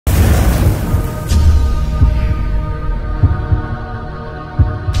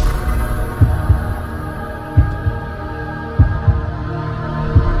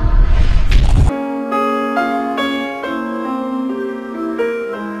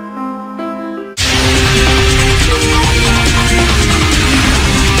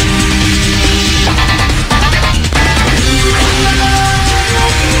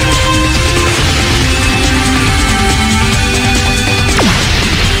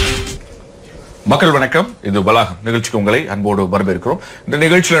மக்கள் வணக்கம். இது வளாகம் நிகழ்ச்சிக்கு உங்களை அன்போடு வரவேற்கிறோம். இந்த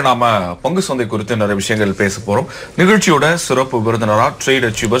நிகழ்ச்சியில நாம பங்கு சந்தை குறித்து நிறைய விஷயங்கள் பேச போறோம். நிகழ்ச்சியோட சிறப்பு விருந்தினரா ட்ரேட்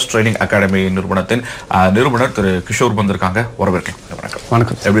அச்சீவர்ஸ் ட்ரைனிங் அகாடமி நிறுவனத்தின் நிறுவனர் திரு கிஷோர் வந்திருக்காங்க. வரவேற்கிறேன். வணக்கம்.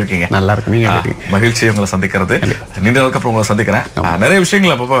 வணக்கம். எப்படி இருக்கீங்க? நல்லா இருக்கு. மகிழ்ச்சி உங்களை சந்திக்கிறது. நீண்ட நாளுக்கு அப்புறம் உங்களை சந்திக்கிறேன். நிறைய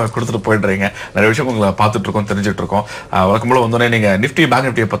விஷயங்களை அப்பப்போ கொடுத்துட்டு போயிடுறீங்க. நிறைய விஷயம் உங்களை பார்த்துட்டு இருக்கோம், தெரிஞ்சுட்டு இருக்கோம். வழக்கம் போல வந்தோடனே நீங்க நிஃப்டி பேங்க்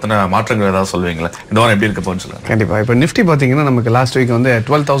நிஃப்டியை பத்தின மாற்றங்கள் ஏதாவது சொல்லுவீங்களா? இந்த வாரம் எப்படி இருக்க போன்னு சொல்லுங்க. கண்டிப்பா. இப்போ நிஃப்டி பாத்தீங்கன்னா நமக்கு லாஸ்ட் வீக் வந்து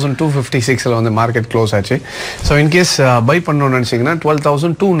 12,256 வந்து மார்க்கெட் க்ளோஸ் ஆச்சு. ஸோ இன்கேஸ் பை பண்ணணும்னு நினைச்சீங்கன்னா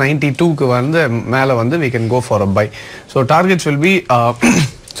 12,292 வந்து மேலே வந்து we can go for a buy. So targets will be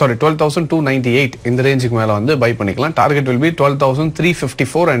 12,298 இந்த ரேஞ்சுக்கு மேலே வந்து பை பண்ணிக்கலாம். Target will be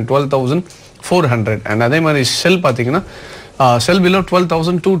 12,354 and 12,400. And அதே மாதிரி செல் பார்த்தீங்கன்னா செல் பிலோ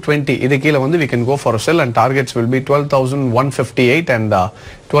 12,220 இது கீழே வந்து we can go for a sell and targets will be 12,158 and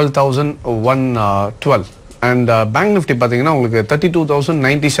 12,112. And bank Nifty பார்த்தீங்கன்னா உங்களுக்கு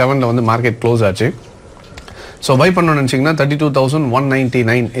 32,097 வந்து மார்க்கெட் க்ளோஸ் ஆச்சு. ஸோ பை பண்ணணும்னு நினச்சிங்கன்னா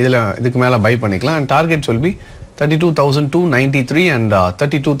 32,199 இதுக்கு மேலே பை பண்ணிக்கலாம். And targets will be 32,293 and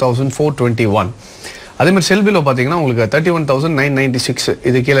 32,421. அதே மாதிரி செல் பிலோ பார்த்தீங்கன்னா உங்களுக்கு 31,996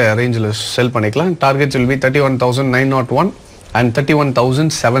 இது கீழே ரேஞ்சில் செல் பண்ணிக்கலாம். Targets will be 31,901 and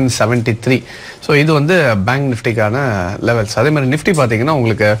 31,773. So இது வந்து பேங்க் நிஃப்டிக்கான லெவல்ஸ். அதே மாதிரி நிஃப்டி பார்த்தீங்கன்னா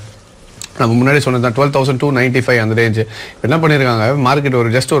உங்களுக்கு நம்ம முன்னாடி சொன்னது தான் 12,295 அந்த ரேஞ்சு. என்ன பண்ணியிருக்காங்க, மார்க்கெட் ஒரு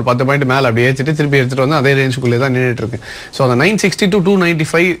ஜஸ்ட் ஒரு 10 பாயிண்ட் மேலே அப்படியே ஏற்றிட்டு திருப்பி எடுத்துகிட்டு வந்து அதே ரேஞ்சுக்குள்ளே தான் நின்றுட்டு இருக்கு. ஸோ அந்த 960 to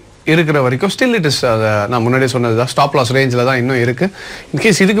 295 இருக்கிற வரைக்கும் ஸ்டில் இட் இஸ் நான் முன்னாடி சொன்னது தான் ஸ்டாப் லாஸ் ரேஞ்சில் தான் இன்னும் இருக்குது.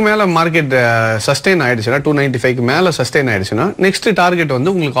 இன்கேஸ் இதுக்கு மேலே மார்க்கெட் சஸ்டெயின் ஆகிடுச்சுன்னா 295க்கு மேலே சஸ்டெயின் ஆகிடுச்சுன்னா நெக்ஸ்ட் டார்கெட்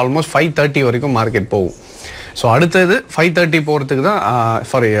வந்து உங்களுக்கு ஆல்மோஸ்ட் 530 வரைக்கும் மார்க்கெட் போகும். ஸோ அடுத்தது 530 போகிறதுக்கு தான்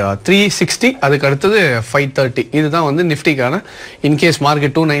 360, அதுக்கு அடுத்தது 530. இதுதான் வந்து நிஃப்டிக்கான இன்கேஸ்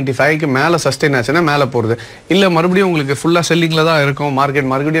மார்க்கெட் 295க்கு மேலே சஸ்டெயின் ஆச்சுன்னா மேலே போகிறது. இல்லை மறுபடியும் உங்களுக்கு ஃபுல்லாக செல்லிங்கில் தான் இருக்கும்,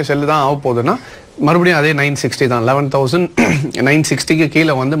 மார்க்கெட் மறுபடியும் செல்லு தான் ஆக போகுதுன்னா மறுபடியும் அதே 960 தான். 11,960க்கு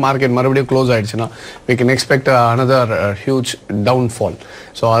கீழே வந்து மார்க்கெட் மறுபடியும் க்ளோஸ் ஆகிடுச்சுன்னா we can expect another huge downfall.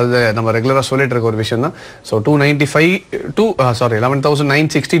 So அது நம்ம ரெகுலராக சொல்லிட்டு இருக்க ஒரு விஷயம் தான். ஸோ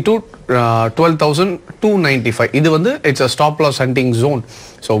 11,960 to 12,295 இது வந்து it's a stop loss hunting zone.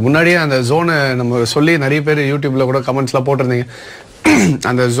 So முன்னாடியே அந்த ஜோனை நம்ம சொல்லி நிறைய பேர் யூடியூப்ல கூட கமெண்ட்ஸ்லாம் போட்டிருந்தீங்க.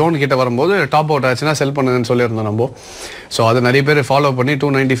 அந்த ஜோன் கிட்ட வரும்போது டாப் அவுட் ஆச்சுன்னா செல் பண்ணுங்கன்னு சொல்லியிருந்தோம் நம்ம. ஸோ அதை நிறைய பேர் ஃபாலோ பண்ணி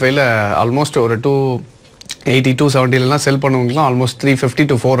 295ல ஆல்மோஸ்ட் ஒரு 280 270 செல் பண்ணுவங்களாம் almost 350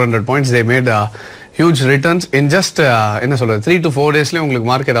 to 400 points they made huge returns in just என்ன சொல்கிறது 3 to 4 டேஸ்லேயே உங்களுக்கு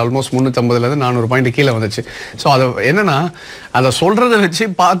மார்க்கெட் ஆல்மோஸ்ட் 350 400 பாயிண்ட் கீழே வந்துச்சு. ஸோ அதை என்னன்னா அதை சொல்கிறத வச்சு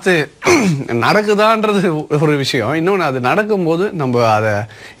பார்த்து நடக்குதான்றது ஒரு விஷயம். இன்னொன்று அது நடக்கும்போது நம்ம அதை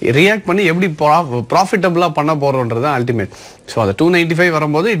ரியாக்ட் பண்ணி எப்படி ப்ராஃபிட்டபுளாக பண்ண போகிறோன்றது தான் அல்டிமேட். ஸோ அதை 295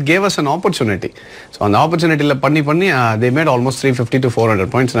 வரும்போது it gave us an opportunity. So அந்த ஆப்பர்ச்சுனிட்டியில் பண்ணி they made almost 350 to 400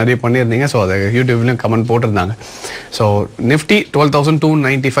 points நிறைய பண்ணியிருந்தீங்க. ஸோ அதை யூடியூப்லையும் கமெண்ட் போட்டிருந்தாங்க. ஸோ நிஃப்டி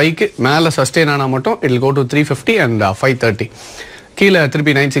 12,295க்கு மேலே சஸ்டெயின் ஆனால் மட்டும் it will go to 350 and 530. கீழே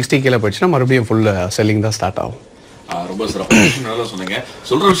திருப்பி 960 கீழே போயிடுச்சுன்னா மறுபடியும் ஃபுல் செல்லிங் தான் ஸ்டார்ட் ஆகும். ரொம்ப சிறப்பு நல்லா சொன்னீங்க.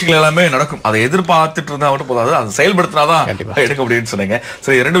 சொல்ற விஷயங்கள் எல்லாமே நடக்கும். அதை எதிர்பார்த்துட்டு இருந்தா மட்டும் போதாது, அதை செயல்படுத்தினாதான் எடுக்க முடியும்னு சொன்னீங்க.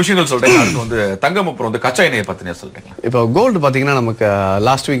 சரி, 2 விஷயங்கள் சொல்றேன். அதுக்கு வந்து தங்கம் அப்புறம் வந்து கச்சா எண்ணெயை பத்தினே சொல்றீங்க. இப்போ கோல்டு பாத்தீங்கன்னா நமக்கு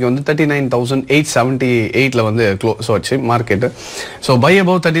லாஸ்ட் வீக் வந்து 39,878 வந்து க்ளோஸ் ஆச்சு மார்க்கெட். ஸோ பை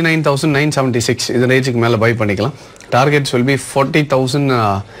அபவ் 39,976 இது ரேஞ்சுக்கு மேலே பை பண்ணிக்கலாம். Targets will be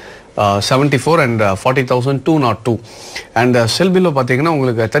 40,074 and 40,202. And sell pillow பார்த்தீங்கன்னா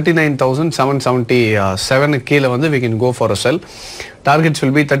உங்களுக்கு 39,777 கீழே வந்து we can go for a sell. Targets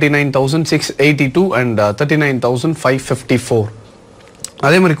will be 39,682 and 39,554.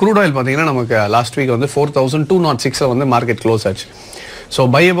 அதே மாதிரி க்ரூட் ஆயில் பார்த்தீங்கன்னா நமக்கு லாஸ்ட் வீக் வந்து 4,206 வந்து மார்க்கெட் க்ளோஸ் ஆச்சு. ஸோ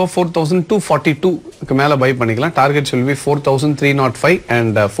பை அபவ் 4,242க்கு மேலே பை பண்ணிக்கலாம். Targets will be 4,305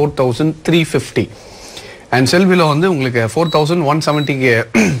 and 4,350. And sell below வந்து உங்களுக்கு 4,170க்கு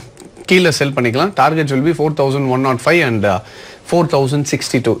கீழே செல் பண்ணிக்கலாம். Targets will be 4,105 and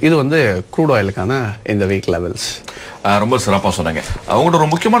 4,062. இது வந்து க்ரூட் ஆயிலுக்கான இந்த வீக் லெவல்ஸ். ரொம்ப சிறப்பாக சொன்னாங்க. அவங்கள்ட்ட ஒரு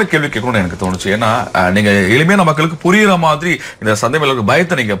முக்கியமான கேள்வி கேட்கணும்னு எனக்கு தோணுச்சு. ஏன்னா நீங்கள் எளிமையான மக்களுக்கு புரியுற மாதிரி இந்த சந்தை மேல ஒரு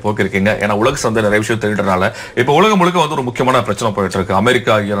பயத்தை நீங்கள் போக்கிருக்கீங்க. ஏன்னா உலக சந்தை நிறைய விஷயம் தெரியுறதுனால இப்போ உலகம் முழுக்க வந்து ஒரு முக்கியமான பிரச்சனை போயிட்டு இருக்கு.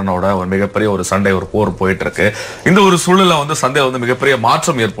 அமெரிக்கா ஈரானோட ஒரு மிகப்பெரிய ஒரு சண்டை, ஒரு போர் போயிட்டு இருக்கு. இந்த ஒரு சூழ்நிலை வந்து சந்தை வந்து மிகப்பெரிய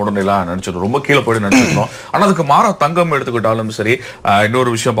மாற்றம் ஏற்படும் எல்லாம் நினைச்சிருக்கோம். ரொம்ப கீழே போயிட்டு நினைச்சிருக்கோம். ஆனால் அதுக்கு மாற தங்கம் எடுத்துக்கிட்டாலும் சரி, இன்னொரு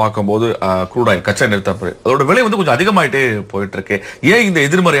விஷயம் பார்க்கும்போது க்ரூட் ஆயில் கச்சா நிறுத்தப்படு அதோட விலை வந்து கொஞ்சம் அதிகமாயிட்டே போயிட்டு இருக்கு. ஏன் இந்த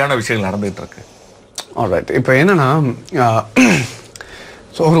எதிர்மறையான விஷயங்கள் நடந்துட்டு இருக்கு? ஆல்ரைட். இப்போ என்னன்னா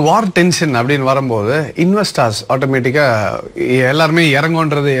ஸோ ஒரு வார் டென்ஷன் அப்படின்னு வரும்போது இன்வெஸ்டர்ஸ் ஆட்டோமேட்டிக்காக எல்லாருமே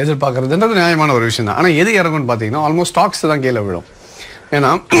இறங்குன்றது எதிர்பார்க்கறதுன்றது நியாயமான ஒரு விஷயம் தான். ஆனால் எது இறங்குன்னு பார்த்தீங்கன்னா ஆல்மோஸ்ட் ஸ்டாக்ஸ் தான் கீழே விழும்.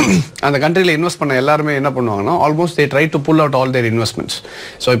 ஏன்னா அந்த கண்ட்ரியில் இன்வெஸ்ட் பண்ண எல்லாருமே என்ன பண்ணுவாங்கன்னா almost they try to pull out all there investments.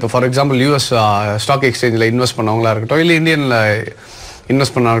 So இப்போ ஃபார் எக்ஸாம்பிள் யூஎஸ் ஸ்டாக் எக்ஸ்சேஞ்சில் இன்வெஸ்ட் பண்ணவங்களா இருக்கட்டும், இல்லை இந்தியனில்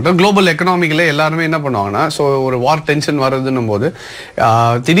இன்வெஸ்ட் பண்ணாகட்டும், குளோபல் எக்கனாமிக்கில் எல்லாருமே என்ன பண்ணுவாங்கன்னா, ஸோ ஒரு வார் டென்ஷன் வருதுன்னும் போது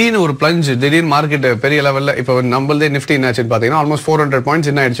திடீர்னு ஒரு பிளஞ்சு, திடீர்னு மார்க்கெட் பெரிய லெவலில் இப்போ நம்மளதே நிஃப்டி என்னாச்சுன்னு பார்த்தீங்கன்னா ஆல்மோஸ்ட் 400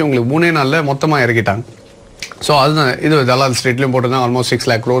 பாயிண்ட்ஸ் என்ன ஆயிடுச்சு, உங்களுக்கு 3 நாளில் மொத்தமாக இறக்கிட்டாங்க. ஸோ அதுதான் இது தலால் ஸ்ட்ரீட்லையும் போட்டுருந்தாங்க. ஆல்மோஸ்ட் 6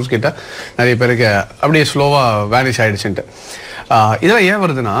 lakh crores கிட்ட நிறைய பேருக்கு அப்படியே ஸ்லோவாக வேனிஷ் ஆகிடுச்சுன்ட்டு. இதெல்லாம் ஏன்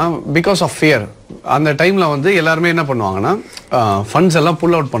வருதுன்னா பிகாஸ் ஆஃப் ஃபியர். அந்த டைமில் வந்து எல்லாருமே என்ன பண்ணுவாங்கன்னா ஃபண்ட்ஸ் எல்லாம்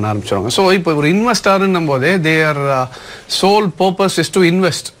புல் அவுட் பண்ண ஆரம்பிச்சிருவாங்க. ஸோ இப்போ ஒரு இன்வெஸ்டர்ன்னும் போதே தேர் soul purpose is to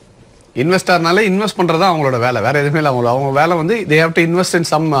invest. இன்வெஸ்டர்னால invest பண்ணுறது தான் அவங்களோட வேலை, வேறு எதுவுமே இல்லை. அவங்க வேலை வந்து they have to invest in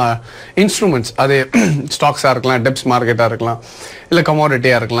some instruments. அது ஸ்டாக்ஸாக இருக்கலாம், டெப்ஸ் மார்க்கெட்டாக இருக்கலாம், இல்லை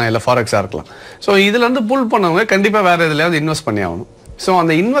கமோடிட்டியாக இருக்கலாம், இல்லை ஃபாரெக்ஸாக இருக்கலாம். ஸோ இதுலேருந்து புல் பண்ணவங்க கண்டிப்பாக வேறு எதுலையாவது இன்வெஸ்ட் பண்ணி ஆகணும். ஸோ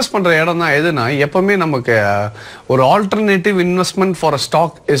அந்த இன்வெஸ்ட் பண்ணுற இடம் தான் எதுனா, எப்பவுமே நமக்கு ஒரு alternative investment for a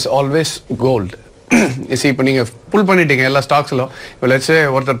stock is always gold. இப்போ நீங்கள் புல் பண்ணிட்டீங்க எல்லா ஸ்டாக்ஸில். இப்போ லட்சே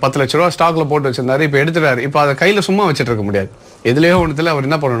ஒருத்தர் 10 லட்ச ரூபா ஸ்டாக்ல போட்டு வச்சிருந்தாரு, இப்போ எடுத்துட்டாரு. இப்போ அதை கையில் சும்மா வச்சுட்டு இருக்க முடியாது. எதுலேயோ ஒன்றுத்தில் அவர்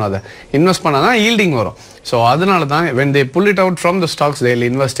என்ன பண்ணணும், அதை இன்வெஸ்ட் பண்ணால் தான் ஈல்டிங் வரும். ஸோ அதனால தான் when they pull it out from the stocks they will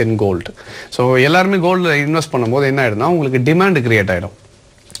invest in gold. So எல்லாருமே கோல்டில் இன்வெஸ்ட் பண்ணும்போது என்ன ஆகிடும்னா உங்களுக்கு டிமாண்ட் கிரியேட் ஆகிடும்.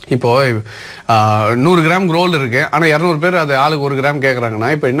 இப்போ 100 கிராம் கோல்டு இருக்கு, ஆனால் 200 பேர் அது ஆளுக்கு 1 கிராம் கேட்குறாங்கன்னா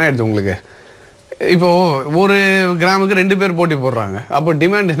இப்போ என்ன ஆயிடுது உங்களுக்கு, இப்போ 1 கிராமுக்கு 2 பேர் போட்டி போடுறாங்க. அப்போ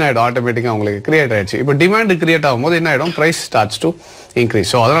டிமாண்ட் என்ன ஆகிடும், ஆட்டோமேட்டிக்காக உங்களுக்கு கிரியேட் ஆயிடுச்சு. இப்போ டிமாண்ட் கிரியேட் ஆகும்போது என்ன ஆகிடும், price starts to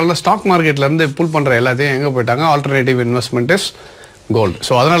increase. So அதனால ஸ்டாக் மார்க்கெட்லேருந்து புல் பண்ணுற எல்லாத்தையும் எங்கே போயிட்டாங்க, alternative investment is gold.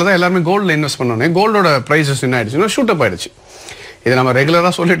 So அதனால தான் எல்லாருமே கோல்டில் இன்வெஸ்ட் பண்ணோன்னே கோல்டோட ப்ரைஸஸ் என்ன ஆயிடுச்சுன்னா ஷூட் அப் ஆயிடுச்சு. இது நம்ம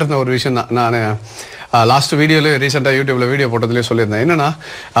ரெகுலராக சொல்லிட்டு இருந்த ஒரு விஷயம் தான். நான் லாஸ்ட் வீடியோவில் ரீசெண்டாக யூடியூப்ல வீடியோ போட்டதுலேயே சொல்லியிருந்தேன். என்னன்னா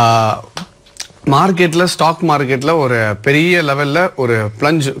மார்க்கெட்டில், ஸ்டாக் மார்க்கெட்டில் ஒரு பெரிய லெவலில் ஒரு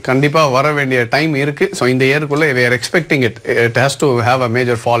பிளஞ்ச் கண்டிப்பாக வர வேண்டிய டைம் இருக்குது. ஸோ இந்த இயருக்குள்ளே we are expecting it has to have a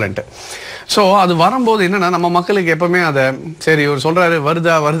major fall into. So அது வரும்போது என்னன்னா நம்ம மக்களுக்கு எப்பவுமே அதை சரி இவர் சொல்கிறாரு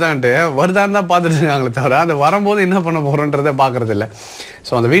வருதான்ட்டு வருதான்னு தான் பார்த்துட்டு இருக்காங்களே தவிர அது வரும்போது என்ன பண்ண போகிறோன்றதை பார்க்குறது இல்லை.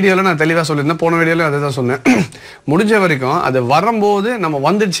 ஸோ அந்த வீடியோவில் நான் தெளிவாக சொல்லியிருந்தேன், போன வீடியோவில் அதை தான் சொன்னேன். முடிஞ்ச வரைக்கும் அது வரும்போது நம்ம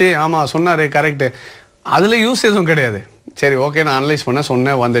வந்துடுச்சு, ஆமாம் சொன்னார் கரெக்டு, அதில் யூஸ் எதுவும் கிடையாது. சரி ஓகே நான் அனலைஸ் பண்ண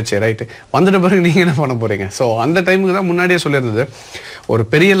சொன்னேன், வந்துடுச்சு ரைட்டு, வந்துட்ட பிறகு நீங்கள் என்ன பண்ண போகிறீங்க. ஸோ அந்த டைமுக்கு தான் முன்னாடியே சொல்லியிருந்தது, ஒரு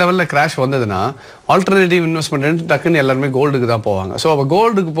பெரிய லெவலில் கிராஷ் வந்ததுன்னா ஆல்டர்னேட்டிவ் இன்வெஸ்ட்மெண்ட் டக்குன்னு எல்லாருமே கோல்டுக்கு தான் போவாங்க. ஸோ அப்போ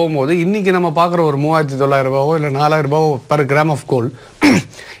கோல்டுக்கு போகும்போது இன்றைக்கி நம்ம பார்க்குற ஒரு 3900 ரூபாவோ இல்லை 4000 ரூபாவோ per gram of gold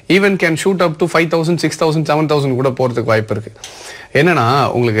even can shoot up to 5000, 6000, 7000 கூட போகிறதுக்கு வாய்ப்பு இருக்குது. என்னன்னா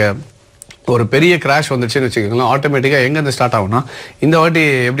உங்களுக்கு ஒரு பெரிய கிராஷ் வந்துச்சுன்னு வச்சுக்கோங்களேன், ஆட்டோமேட்டிக்காக எங்கேருந்து ஸ்டார்ட் ஆகும்னா இந்த வாட்டி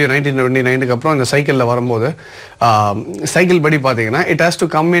எப்படி 1929 அப்புறம் இந்த சைக்கிளில் வரும்போது சைக்கிள் படி பார்த்தீங்கன்னா it has to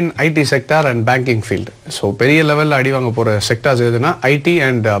come in IT sector and banking field. So பெரிய லெவலில் அடி வாங்க போகிற செக்டார்ஸ் எதுனா ஐடி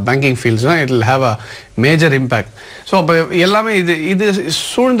அண்ட் பேங்கிங் ஃபீல்ட்ஸ் தான். It will have a major impact. So அப்போ எல்லாமே இது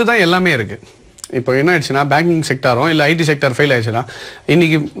சூழ்ந்து தான் எல்லாமே இருக்குது. இப்போ என்ன ஆயிடுச்சுன்னா பேங்கிங் செக்டாரும் இல்லை ஐடி செக்டார் ஃபெயில் ஆயிடுச்சுன்னா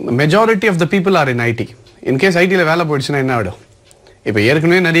இன்னைக்கு majority of the people are in IT. In case ஐடியில் வேலை போயிடுச்சுன்னா என்ன ஆகிடும், இப்போ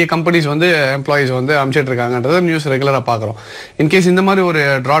ஏற்கனவே நிறைய கம்பெனிஸ் வந்து எம்ப்ளாயிஸ் வந்து அனுப்பிச்சிட்டு இருக்காங்கன்றத நியூஸ் ரெகுலராக பார்க்குறோம். இன்கேஸ் இந்த மாதிரி ஒரு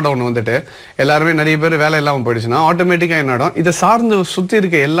ட்ரா டவுன் வந்துட்டு எல்லாருமே நிறைய பேர் வேலை இல்லாமல் போயிடுச்சுன்னா ஆட்டோமேட்டிக்காக என்ன ஆகிடும், இதை சார்ந்து சுற்றி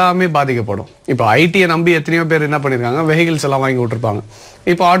இருக்க எல்லாமே பாதிக்கப்படும். இப்போ ஐடியை நம்பி எத்தனையோ பேர் என்ன பண்ணியிருக்காங்க, வெஹிக்கிள்ஸ் எல்லாம் வாங்கி விட்டுருப்பாங்க.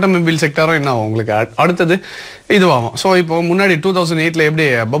 இப்போ ஆட்டோமொபைல் செக்டரும் என்ன ஆகும் உங்களுக்கு அடுத்தது இதுவாகும். ஸோ இப்போ முன்னாடி 2008 எப்படி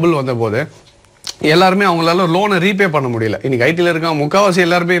பபுள் வந்த போது எல்லாருமே அவங்களால லோனை ரீபே பண்ண முடியல. இன்னைக்கு ஐடியில் இருக்காங்க முக்கால்வாசி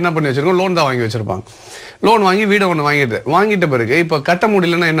எல்லாருமே என்ன பண்ணி வச்சிருக்கோம், லோன் தான் வாங்கி வச்சிருப்பாங்க. லோன் வாங்கி வீடை ஒன்று வாங்கிட்ட பிறகு இப்போ கட்ட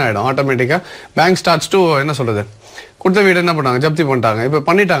முடியலன்னா என்ன ஆகிடும், ஆட்டோமேட்டிக்காக பேங்க் ஸ்டார்ட்ஸ் டு என்ன சொல்கிறது, கொடுத்த வீடு என்ன பண்ணாங்க, ஜப்தி பண்ணிட்டாங்க. இப்போ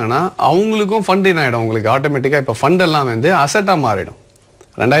பண்ணிட்டாங்கன்னா அவங்களுக்கும் ஃபண்ட் என்ன ஆகிடும் உங்களுக்கு ஆட்டோமேட்டிக்காக. இப்போ ஃபண்ட் எல்லாம் வந்து அசட்டாக மாறிடும்.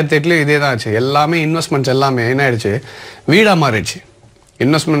 2008 இதே தான் ஆச்சு. எல்லாமே இன்வெஸ்ட்மெண்ட்ஸ் எல்லாமே என்ன ஆயிடுச்சு, வீடாக மாறிடுச்சு.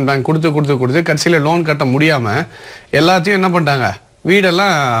 இன்வெஸ்ட்மெண்ட் பேங்க் கொடுத்து கடைசியில் லோன் கட்ட முடியாமல் எல்லாத்தையும் என்ன பண்ணிட்டாங்க,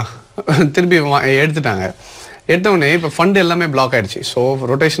 வீடெல்லாம் திருப்பி எடுத்துட்டாங்க. எடுத்தவொடனே இப்போ ஃபண்ட் எல்லாமே பிளாக் ஆகிடுச்சு. ஸோ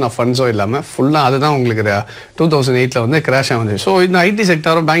ரொட்டேஷன் ஆஃப் ஃபண்ட்ஸோ இல்லாமல் ஃபுல்லாக அதுதான் உங்களுக்கு 2008 வந்து கிராஷ் ஆகுது. ஸோ இந்த ஐடி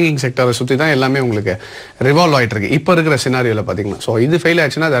செக்டாரோ பேங்கிங் செக்டாரை சுற்றி தான் எல்லாமே உங்களுக்கு ரிவால்வ் ஆகிட்டு இருக்கு இப்போ இருக்கிற சினாரியோவில் பார்த்தீங்கன்னா. ஸோ இது ஃபெயில்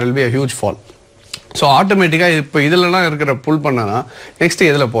ஆச்சுன்னா there will be a huge fall. So ஆட்டோமேட்டிக்காக இப்போ இதிலலாம் இருக்கிற புல் பண்ணனா நெக்ஸ்ட்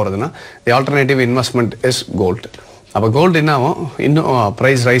எதில் போகிறதுனா தி ஆல்டர்னேட்டிவ் இன்வெஸ்ட்மெண்ட் இஸ் கோல்டு. அப்போ கோல்டு என்ன ஆகும், இன்னும்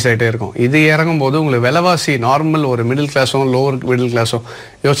ப்ரைஸ் ரைஸ் ஆகிட்டே இருக்கும். இது இறங்கும் போது உங்களுக்கு விலைவாசி நார்மல் ஒரு மிடில் கிளாஸும் லோவர் மிடில் கிளாஸும்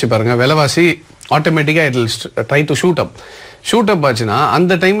யோசிச்சு பாருங்கள், விலைவாசி ஆட்டோமேட்டிக்காக it will try to shoot up ஆச்சுன்னா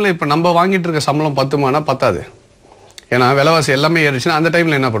அந்த டைமில் இப்போ நம்ம வாங்கிட்டு இருக்க சம்பளம் பத்தாது. ஏன்னா விலைவாசி எல்லாமே ஏறிச்சுன்னா அந்த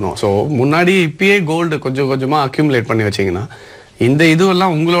டைமில் என்ன பண்ணுவோம். ஸோ முன்னாடி இப்பயே கோல்டு கொஞ்சமாக அக்யூமுலேட் பண்ணி வச்சிங்கன்னா இந்த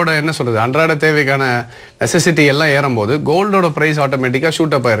இதுவெல்லாம் உங்களோட என்ன சொல்கிறது அன்றாட தேவைக்கான நெசசிட்டி எல்லாம் ஏறும்போது கோல்டோட ப்ரைஸ் ஆட்டோமேட்டிக்காக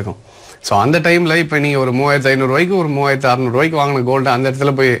ஷூட் அப் ஆயிருக்கும். ஸோ அந்த டைமில் இப்போ நீங்கள் ஒரு 3500 ரூபாய்க்கு ஒரு 3600 ரூபாய்க்கு வாங்கின கோல்டு அந்த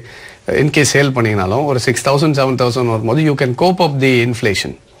இடத்துல போய் இன்கேஸ் சேல் பண்ணிங்கனாலும் ஒரு 6,000 7,000 வரும்போது you can COPE up the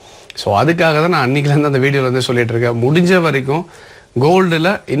inflation. So அதுக்காக தான் நான் அன்றைக்கிலேருந்து அந்த வீடியோவில் வந்து சொல்லிட்டு இருக்கேன், முடிஞ்ச வரைக்கும் கோல்டில்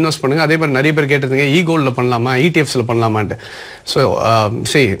இன்வெஸ்ட் பண்ணுங்கள். அதே மாதிரி நிறைய பேர் கேட்டிருந்தீங்க கோல்டில் பண்ணலாமா இடிஎஃப்ஸில் பண்ணலாமான்ட்டு. So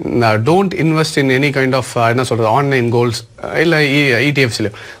don't invest in any kind of என்ன சொல்கிறது ஆன்லைன் கோல்ட்ஸ் இல்லை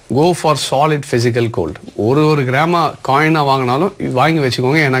இடிஎஃப்ஸ்லையும். Go for solid physical gold. ஒரு கிராமா காயினாக வாங்கினாலும் வாங்கி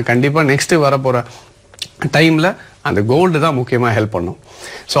வச்சுக்கோங்க. ஏன்னா கண்டிப்பாக நெக்ஸ்ட்டு வரப்போகிற டைமில் அந்த கோல்டு தான் முக்கியமாக ஹெல்ப் பண்ணும்.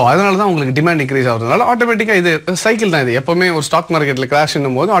 ஸோ அதனால தான் உங்களுக்கு டிமாண்ட் இன்க்ரீஸ் ஆகிறதுனால ஆட்டோமேட்டிக்காக இது சைக்கிள் தான். இது எப்போவுமே ஒரு ஸ்டாக் மார்க்கெட்டில்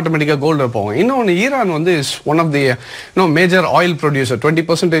கிராஷ்ன்னும் போது ஆட்டோமேட்டிக்காக கோல்டு போகும். இன்னொன்று ஈரான் வந்து is one of the major oil producer.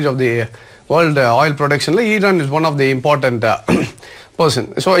 20% of the world oil ப்ரொடக்ஷனில் Iran is one of the important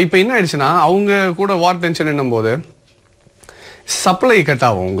person. So இப்போ என்ன ஆயிடுச்சுன்னா அவங்க கூட வார் டென்ஷன் என்னும் போது சப்ளை கட்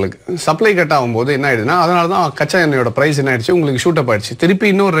ஆகும். உங்களுக்கு சப்ளை கட் ஆகும்போது என்ன ஆயிடுதுன்னா அதனால தான் கச்சா எண்ணெயோட ப்ரைஸ் என்ன ஆயிடுச்சு உங்களுக்கு ஷூட் அப் ஆயிடுச்சு. திருப்பி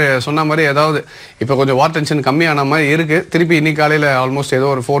இன்னொரு சொன்ன மாதிரி ஏதாவது இப்போ கொஞ்சம் வார் டென்ஷன் கம்மியான மாதிரி இருக்குது. திருப்பி இன்னைக்கு காலையில் ஆல்மோஸ்ட் ஏதோ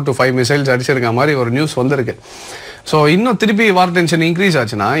ஒரு 4 to 5 மிசைல்ஸ் அடிச்சிருக்க மாதிரி ஒரு நியூஸ் வந்திருக்கு. ஸோ இன்னும் திருப்பி வார் டென்ஷன் இன்க்ரீஸ்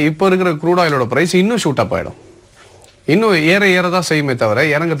ஆச்சுன்னா இப்போ இருக்கிற க்ரூட் ஆயிலோட ப்ரைஸ் இன்னும் ஷூட் அப் ஆகிடும். இன்னும் ஏற தான் செய்யுமே தவிர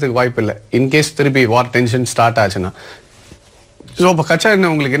இறங்கிறதுக்கு வாய்ப்பு இல்லை இன்கேஸ் திருப்பி வார் டென்ஷன் ஸ்டார்ட் ஆச்சுன்னா. ஸோ இப்போ கச்சா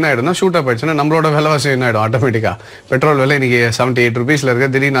எண்ணெய் உங்களுக்கு என்ன ஆகிடும்னா ஷூட் அப் ஆயிடுச்சுன்னா நம்மளோட விலைவாசி என்ன ஆகிடும் ஆட்டோமேட்டிக்காக. பெட்ரோல் விலை இன்றைக்கி 78 rupees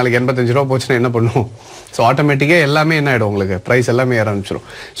இருக்குது, திடீர்னு நாளைக்கு 85 ரூபா போச்சுன்னா என்ன பண்ணும்? ஸோ ஆட்டோமேட்டிக்காக எல்லாமே என்ன ஆகிடும் உங்களுக்கு ப்ரைஸ் எல்லாமே ஏற ஆரம்பிச்சிடும்.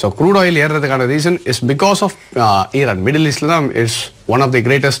 So crude oil ஏறுறதுக்கான reason is because of Iran. Middle ஈஸ்டில் தான் is one of the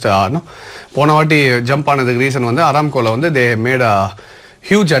greatest. போன வாட்டி ஜம்ப் ஆனதுக்கு ரீசன் வந்து அராம்கோவில் வந்து they made a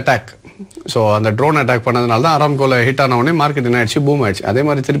huge attack. So அந்த ட்ரோன் அட்டாக் பண்ணதுனால தான் அராம்கோவில் ஹிட் ஆன உடனே மார்க்கெட் என்ன ஆயிடுச்சு பூம் ஆயிடுச்சு. அதே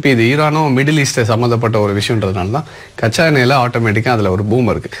மாதிரி திருப்பி இது ஈரானும் மிடில் ஈஸ்ட்டை சம்மந்தப்பட்ட ஒரு விஷயன்றதுனால தான் கச்சா எண்ணெயில் ஆட்டோமேட்டிக்காக அதில் ஒரு பூம்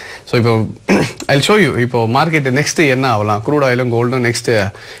இருக்குது. ஸோ இப்போ ஐ ஷோ யூ இப்போ மார்க்கெட் நெக்ஸ்ட்டு என்ன ஆகலாம், க்ரூட் ஆயிலும் கோல்டும் நெக்ஸ்ட்டு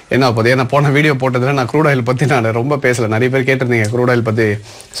என்ன ஆகுது. ஏன்னா போன வீடியோ போட்டதில் நான் க்ரூட் ஆயில் பற்றி நான் ரொம்ப பேசலை. நிறைய பேர் கேட்டிருந்தீங்க க்ரூட் ஆயில் பற்றி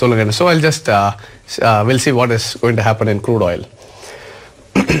சொல்லுங்கள். So I'll just will see what is going to happen in crude oil.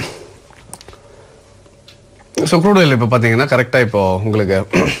 So crude oil இப்போ பார்த்தீங்கன்னா கரெக்டாக இப்போ உங்களுக்கு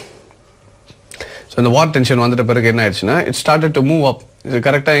ஸோ இந்த வார் டென்ஷன் வந்துட்ட பிறகு என்ன ஆயிடுச்சுன்னா it started to move up. இது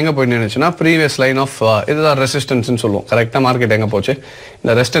கரெக்டாக எங்கே போய் நின்றுச்சுன்னா ப்ரீவியஸ் லைன் ஆஃப் இதுதான் ரெசிஸ்டன்ஸ்னு சொல்லுவோம். கரெக்டாக மார்க்கெட் எங்கே போச்சு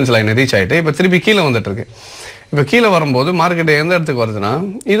இந்த ரெசிஸ்டன்ஸ் லைனை ரீச் ஆகிட்டு இப்போ திருப்பி கீழே வந்துட்டு இருக்கு. இப்போ கீழே வரும்போது மார்க்கெட் எந்த இடத்துக்கு வருதுன்னா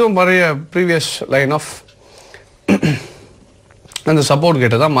இதுவும் பழைய ப்ரீவியஸ் லைன் ஆஃப் அந்த சப்போர்ட்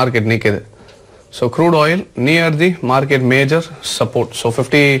கிட்ட தான் மார்க்கெட் நிற்குது. So crude oil near the market major support. So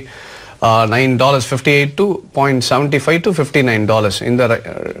 $59, 58 to 0.75 to $59 இந்த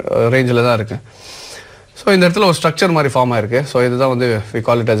ரேஞ்சில் தான் இருக்குது. ஸோ இந்த இடத்துல ஒரு ஸ்ட்ரக்சர் மாதிரி ஃபார்ம் ஆயிருக்கு. ஸோ இதுதான் வந்து we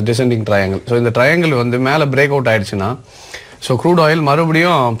call it as descending triangle. So இந்த ட்ரையாங்கிள் வந்து மேலே பிரேக் அவுட் ஆயிடுச்சுன்னா ஸோ க்ரூட் ஆயில்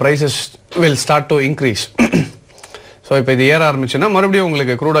மறுபடியும் prices will start to increase. So இப்போ இது ஏற ஆரம்பிச்சுன்னா மறுபடியும்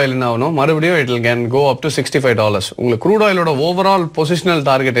உங்களுக்கு க்ரூட் ஆயில் என்ன ஆகணும், மறுபடியும் it will can go up to $65. உங்களுக்கு க்ரூட் ஆயிலோட ஓவரால் பொசிஷனல்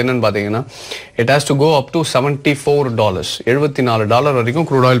டார்கெட் என்னன்னு பார்த்தீங்கன்னா it has to go up to $74. $74 வரைக்கும்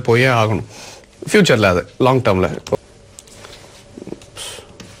க்ரூட் ஆயில் போயே ஆகணும் ஃபியூச்சரில், அது லாங் டேர்மில்.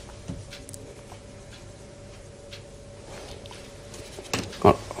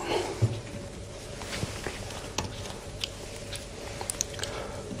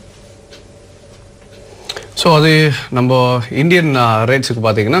 ஸோ அது நம்ம இந்தியன் ரேட்ஸுக்கு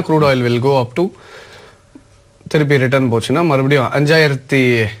பார்த்தீங்கன்னா crude oil will go up to திருப்பி ரிட்டர்ன் போச்சுன்னா மறுபடியும்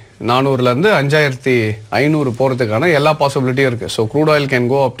 5,400 5,500 போகிறதுக்கான எல்லா பாசிபிலிட்டியும் இருக்குது. So crude oil can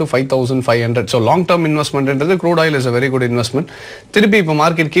go up to 5,500. So long term இன்வெஸ்ட்மெண்ட்ன்றது crude oil is a very good investment. திருப்பி இப்போ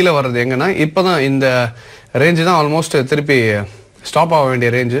மார்க்கெட் கீழே வர்றது எங்கன்னா இப்போ தான் இந்த ரேஞ்சு தான் ஆல்மோஸ்ட் திருப்பி ஸ்டாப் ஆக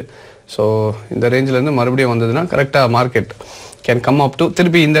வேண்டிய ரேஞ்சு. ஸோ இந்த ரேஞ்சிலேருந்து மறுபடியும் வந்ததுன்னா கரெக்டாக market can come up to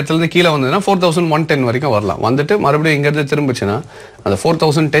திருப்பி இந்த இடத்துலேருந்து கீழே வந்ததுன்னா 4,110 வரைக்கும் வரலாம். வந்துட்டு மறுபடியும் இங்கேருந்து திரும்பிச்சுன்னா அந்த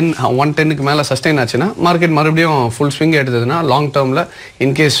 4,110க்கு மேலே சஸ்டெயின் ஆச்சுன்னா மார்க்கெட் மறுபடியும் ஃபுல் ஸ்விங் எடுத்ததுன்னா லாங் டேர்மில்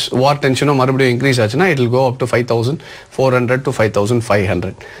இன்கேஸ் வார் டென்ஷனும் மறுபடியும் இன்க்ரீஸ் ஆச்சுன்னா it will go up to 5,400 to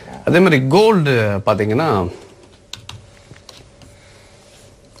 5,500. அதே மாதிரி கோல்டு பார்த்தீங்கன்னா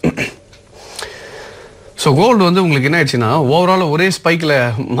ஸோ கோல்டு வந்து உங்களுக்கு என்ன ஆயிடுச்சுன்னா ஓவரால் ஒரே ஸ்பைக்கில்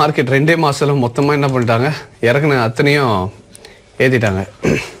மார்க்கெட் 2 மாதத்தில் மொத்தமாக என்ன பண்ணிட்டாங்க, இறக்குன அத்தனையும் ஏற்றிட்டாங்க.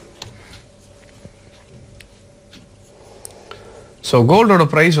 ஸோ கோல்டோட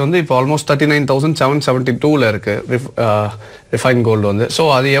ப்ரைஸ் வந்து இப்போ ஆல்மோஸ்ட் 39,772 இருக்குது ரிஃபைன் கோல்டு வந்து. ஸோ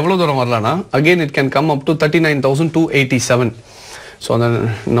அது எவ்வளோ தூரம் வரலான்னா again it can come up to 39,287. So அந்த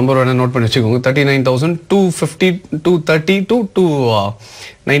நம்பர் வேணால் நோட் பண்ணி வச்சுக்கோங்க. 39,250 230 to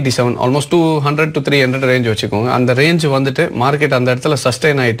 297, ஆல்மோஸ்ட் 200 to 300 ரேஞ்ச் வச்சுக்கோங்க. அந்த ரேஞ்ச் வந்துட்டு மார்க்கெட் அந்த இடத்துல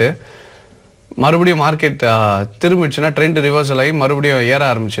சஸ்டெயின் ஆகிட்டு மறுபடியும் மார்க்கெட் திரும்பிடுச்சுன்னா ட்ரெண்ட் ரிவர்சல் ஆகி மறுபடியும் ஏற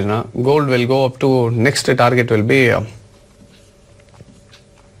ஆரம்பிச்சுன்னா gold will go up to next target will be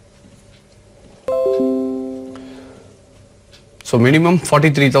so minimum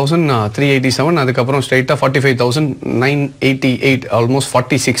 43,387, அதுக்கப்புறம் ஸ்ட்ரைட்டாக 45,988, ஆல்மோஸ்ட்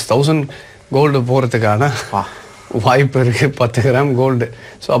 46,000 கோல்டு போகிறதுக்கான வாய்ப்பு இருக்குது. 10 கிராம் கோல்டு.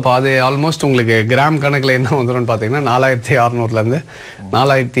 ஸோ அப்போ அது ஆல்மோஸ்ட் உங்களுக்கு கிராம் கணக்கில் என்ன வந்துடும் பார்த்தீங்கன்னா 4,600லேருந்து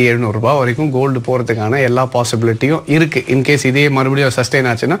 4,700 ரூபாய் வரைக்கும் கோல்டு போகிறதுக்கான எல்லா பாசிபிலிட்டியும் இருக்குது. இன்கேஸ் இதே மறுபடியும் சஸ்டெயின்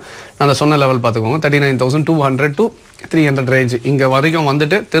ஆச்சுன்னா நான் சொன்ன லெவல் பார்த்துக்கோங்க, 39,200 to 300 ரேஞ்சு இங்கே வரைக்கும்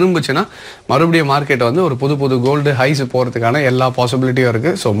வந்துட்டு திரும்பிச்சுன்னா மறுபடியும் மார்க்கெட் வந்து ஒரு புது கோல்டு ஹைஸ் போகிறதுக்கான எல்லா பாசிபிலிட்டியும்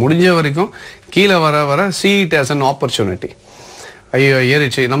இருக்குது. ஸோ முடிஞ்ச வரைக்கும் கீழே வர see it as an opportunity. ஐயோ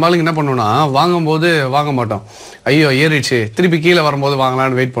ஏறிச்சு, நம்மளுக்கு என்ன பண்ணுவோம்னா வாங்கும்போது வாங்க மாட்டோம், ஐயோ ஏறிச்சு திருப்பி கீழே வரும்போது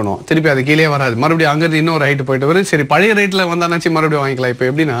வாங்கலாம்னு வெயிட் பண்ணுவோம், திருப்பி அது கீழே வராது, மறுபடியும் அங்கேருந்து இன்னொரு ஹைட்டு போயிட்டு வரும், சரி பழைய ரேட்டில் வந்தானாச்சு மறுபடியும் வாங்கிக்கலாம். இப்போ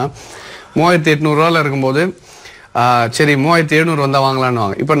எப்படின்னா 3,800 இருக்கும்போது சரி 3,700 வந்தால் வாங்கலான்னு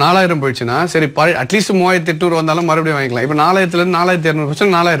வாங்க. இப்போ 4,000 போயிடுச்சுன்னா சரி அட்லீஸ்ட் 3,800 வந்தாலும் மறுபடியும் வாங்கிக்கலாம். இப்போ 4,000லேருந்து 4,200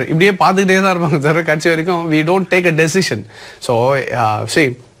 4,000 இப்படியே பார்த்துக்கிட்டே தான் இருப்பாங்க தவிர கட்சி வரைக்கும் we don't take a decision. So see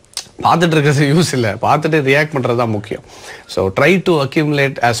பார்த்துட்டு இருக்கிறது யூஸ் இல்லை, பார்த்துட்டு ரியாக்ட் பண்ணுறது தான் முக்கியம். So try to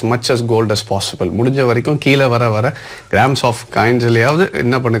accumulate as much as gold as possible. முடிஞ்ச வரைக்கும் கீழே வர கிராம்ஸ் ஆஃப் காயின்ஸ்லையாவது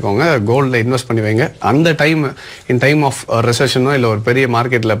என்ன பண்ணிக்கோங்க, கோல்டில் இன்வெஸ்ட் பண்ணி வைங்க. அந்த டைம் ஆஃப் ரெசெஷனோ இல்லை ஒரு பெரிய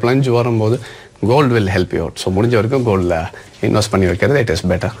மார்க்கெட்டில் பிளஞ்ச் வரும்போது gold will help you out. So முடிஞ்ச வரைக்கும் கோல்டில் இன்வெஸ்ட் பண்ணி வைக்கிறது இட் இஸ்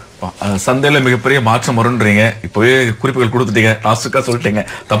பெட்டர். சந்தையில் மிகப்பெரிய மாற்றம் வரும்ன்றீங்க, இப்போவே குறிப்புகள் கொடுத்துட்டீங்க, லாஸ்ட்டுக்காக சொல்லிட்டீங்க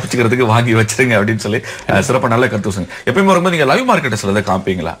தப்பிச்சுக்கிறதுக்கு வாங்கி வச்சிருங்க அப்படின்னு சொல்லி சிறப்பாக நல்ல கருத்து சொல்லுங்க. எப்பயுமே வரும்போது நீங்கள் லைவ் மார்க்கெட்டை சிலதை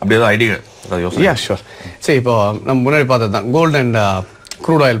காமிப்பீங்களா? அப்படி ஏதாவது ஐடியா யோசனை? Yeah sure. சரி இப்போ நம்ம முன்னாடி பார்த்தது தான் கோல்டு அண்ட்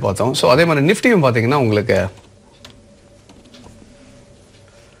க்ரூட் ஆயில் பார்த்தோம். ஸோ அதே மாதிரி நிஃப்டியும் பார்த்தீங்கன்னா உங்களுக்கு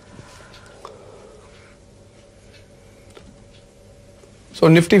ஸோ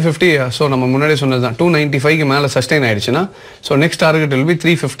நிஃப்டி 50 ஸோ நம்ம முன்னாடி சொன்னது தான் 295க்கு மேலே சஸ்டெயின் ஆயிடுச்சுன்னா so next target will be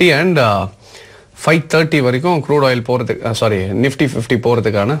 350 and 530 வரைக்கும் க்ரூட் ஆயில் போகிறதுக்கு நிஃப்டி 50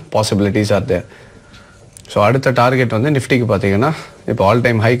 போகிறதுக்கான பாசிபிலிட்டிஸ் ஆர் தேர். ஸோ அடுத்த டார்கெட் வந்து நிஃப்டிக்கு பார்த்தீங்கன்னா இப்போ ஆல்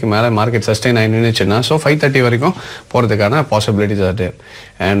டைம் ஹைக்கு மேலே மார்க்கெட் சஸ்டெயின் ஆகி நின்றுச்சுன்னா ஸோ 530 வரைக்கும் போகிறதுக்கான possibilities R there.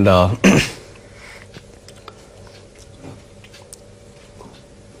 And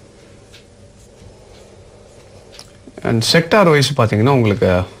and sector wise பார்த்தீங்கன்னா உங்களுக்கு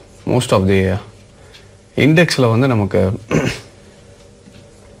மோஸ்ட் ஆஃப் தி இண்டெக்ஸில் வந்து நமக்கு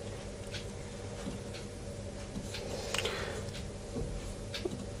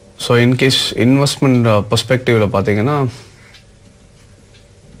ஸோ இன்கேஸ் இன்வெஸ்ட்மெண்ட் பெர்ஸ்பெக்டிவில் பார்த்தீங்கன்னா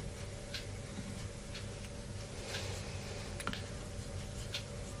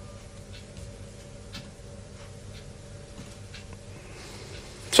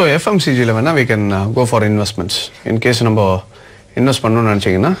ஸோ எஃப்எம்சிஜியில் வேணால் we can go for investments. In case நம்ம இன்வெஸ்ட் பண்ணணும்னு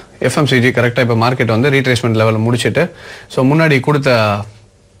நினச்சிங்கன்னா எஃப்எம்சிஜி கரெக்டாக இப்போ மார்க்கெட் வந்து ரீட்ரேஸ்மெண்ட் லெவலில் முடிச்சுட்டு ஸோ முன்னாடி கொடுத்த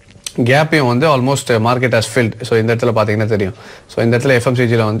கேப்பையும் வந்து almost market has field. So இந்த இடத்துல பார்த்தீங்கன்னா தெரியும். ஸோ இந்த இடத்துல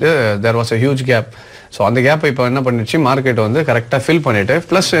எஃப்எம்சிஜியில் வந்து there was a huge gap. So அந்த கேப்பை இப்போ என்ன பண்ணிடுச்சு மார்க்கெட் வந்து கரெக்டாக ஃபில் பண்ணிட்டு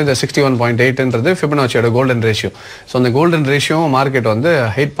ப்ளஸ் இந்த 61.8ன்றது ஃபிபனாச்சியோட கோல்டன் ரேஷியோ. ஸோ அந்த கோல்டன் ரேஷியோ மார்க்கெட் வந்து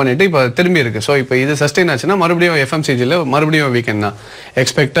ஹிட் பண்ணிட்டு இப்போ திரும்பி இருக்கு. ஸோ இப்போ இது சஸ்டெயின் ஆச்சுன்னா மறுபடியும் எஃப்எம்சிஜியில் மறுபடியும் we can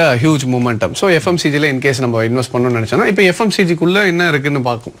expect a huge momentum. So எஃப்எம்சிஜியில் in case நம்ம இன்வெஸ்ட் பண்ணணும்னு நினச்சோன்னா இப்போ எஃப்எம்சிஜிக்குள்ளே என்ன இருக்குன்னு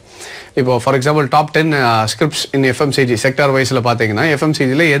பார்க்கும். இப்போ for example top 10 scripts in FMCG sector வைஸில் பார்த்தீங்கன்னா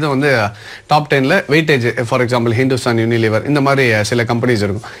எஃப்எம்சிஜியில் எது வந்து top 10ல் weightage for example Hindustan Unilever இந்த மாதிரி சில கம்பெனிஸ்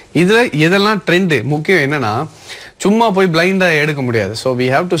இருக்கும். இதில் இதெல்லாம் ட்ரெண்டு முக்கியம் என்னன்னா சும்மா போய் பிளைண்டாக எடுக்க முடியாது. So we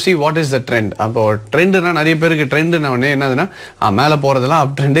have to see what is the trend. அப்போ ட்ரெண்டுனா நிறைய பேருக்கு ட்ரெண்டுனா உடனே என்னதுன்னா மேலே போகிறதெல்லாம்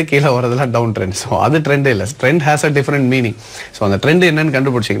அப் ட்ரெண்டு, கீழே வரதெல்லாம் டவுன் ட்ரெண்ட். ஸோ அது ட்ரெண்டே இல்லை, trend has a different meaning. So அந்த ட்ரெண்ட் என்னன்னு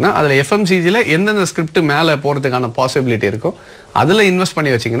கண்டுபிடிச்சிங்கன்னா அதில் எஃப்எம்சிஜியில் எந்தெந்த ஸ்கிரிப்ட் மேலே போகிறதுக்கான பாசிபிலிட்டி இருக்கோ அதில் இன்வெஸ்ட்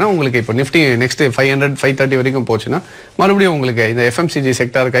பண்ணி வச்சிங்கன்னா உங்களுக்கு இப்போ நிஃப்டி நெக்ஸ்ட் 500 530 வரைக்கும் போச்சுன்னா மறுபடியும் உங்களுக்கு இந்த எஃப்எம்சிஜி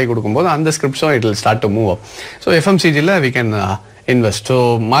செக்டார் கை கொடுக்கும்போது அந்த ஸ்கிரிப்ட்ஸும் it will start to move up. So எஃப்எம்சிஜியில் we can invest. So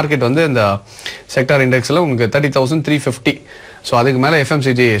market வந்து இந்த செக்டார் இண்டெக்ஸில் உங்களுக்கு 30,350. ஸோ அதுக்கு மேலே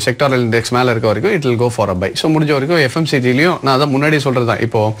எஃப்எம்சிஜி செக்டாரல் இண்டெக்ஸ் மேலே இருக்க வரைக்கும் it will go for a by. So முடிஞ்ச வரைக்கும் எஃப்எம்சிஜிலையும் நான் அதான் முன்னாடி சொல்கிறது தான்,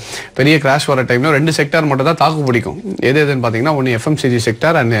 இப்போ பெரிய கிராஷ் வர டைமில் 2 செக்டார் மட்டும் தான் தாக்கு பிடிக்கும். எதுன்னு பார்த்தீங்கன்னா ஒன்று FMCG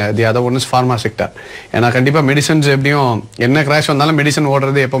sector and the other one is pharma sector. ஏன்னா கண்டிப்பாக மெடிசன்ஸ் எப்படியும் என்ன கிராஷ் வந்தாலும் மெடிசன்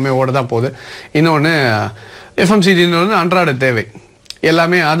ஓடுறது எப்போவுமே ஓட தான் போகுது. இன்னொன்று எஃப்எம்சிஜின்னு வந்து அன்றாட தேவை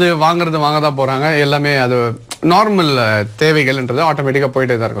எல்லாமே அது வாங்க தான் போகிறாங்க. எல்லாமே அது நார்மல் தேவைகள்ன்றது ஆட்டோமேட்டிக்காக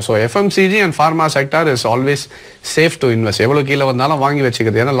போயிட்டே தான் இருக்கும். So FMCG and pharma sector is always safe to invest. எவ்வளோ கீழே வந்தாலும் வாங்கி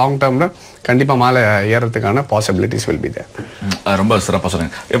வச்சுக்கிறது, ஏன்னா லாங் டேர்மில் கண்டிப்பாக மேலே ஏறதுக்கான பாசிபிலிட்டிஸ் வில் பி தேர். ரொம்ப சிறப்பாக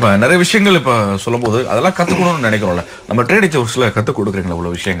சொன்னீங்க. இப்போ நிறைய விஷயங்கள் இப்போ சொல்லும்போது அதெல்லாம் கற்றுக்கணும்னு நினைக்கிறோம்ல, நம்ம ட்ரேடிங் ஹவுஸில் கற்றுக் கொடுக்குறீங்களா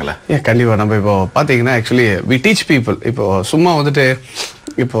இவ்வளோ விஷயங்களை? கண்டிப்பாக நம்ம இப்போ பார்த்தீங்கன்னா ஆக்சுவலி வி டீச் பீப்புள். இப்போ சும்மா வந்துட்டு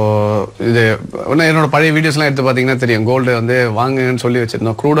இப்போ இது என்னோட பழைய வீடியோஸ்லாம் எடுத்து பார்த்தீங்கன்னா தெரியும், கோல்டு வந்து வாங்குங்கன்னு சொல்லி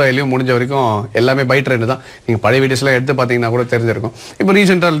வச்சிருந்தோம். க்ரூட் ஆயிலையும் முடிஞ்ச வரைக்கும் எல்லாமே பை ட்ரெண்ட் தான். நீங்கள் பழைய வீடியோஸ்லாம் எடுத்து பார்த்தீங்கன்னா கூட தெரிஞ்சிருக்கும். இப்போ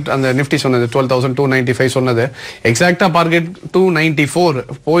ரீசெண்டாக அந்த நிஃப்டி சொன்னது 12,295 சொன்னது எக்ஸாக்டாக மார்க்கெட் 294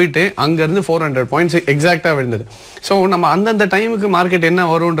 போயிட்டு அங்கேருந்து 400 பாயிண்ட்ஸ் எக்ஸாக்டாக விழுந்தது. ஸோ நம்ம அந்தந்த டைமுக்கு மார்க்கெட் என்ன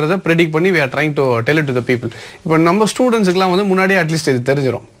வரும்ன்றதை ப்ரெடிக்ட் பண்ணி we are trying to tell it to the people. இப்போ நம்ம ஸ்டூடெண்ட்ஸுக்குலாம் வந்து முன்னாடியே அட்லீஸ்ட் இது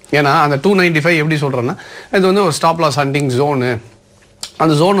தெரிஞ்சிடும். ஏன்னா அந்த 295 எப்படி சொல்கிறேன்னா, இது வந்து ஒரு ஸ்டாப் லாஸ் ஹண்டிங் ஜோனு.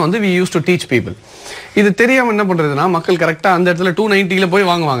 அந்த ஜோன் வந்து we used to teach people. இது தெரியாமல் என்ன பண்ணுறதுன்னா, மக்கள் கரெக்டாக அந்த இடத்துல 290 போய்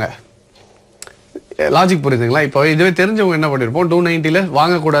வாங்குவாங்க. லாஜிக் புரியுதுங்களா? இப்போ இதுவே தெரிஞ்சவங்க என்ன பண்ணிருப்போம், 290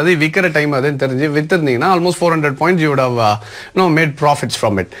 வாங்கக்கூடாது, விற்கிற டைம் அதுன்னு தெரிஞ்சு வித்துருந்தீங்கன்னா almost 400 points you would have made profits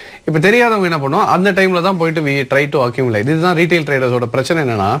from it. இப்போ தெரியாதவங்க என்ன பண்ணுவோம், அந்த டைமில் தான் போயிட்டு வி ட்ரை டு அக்யூமுலேட். இதுதான் ரீட்டைல் ட்ரேடர்ஸோட பிரச்சனை.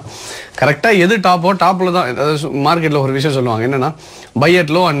 என்னன்னா, கரெக்டாக எது டாப்போ டாப்பில் தான். மார்க்கெட்டில் ஒரு விஷயம் சொல்லுவாங்க, என்னன்னா by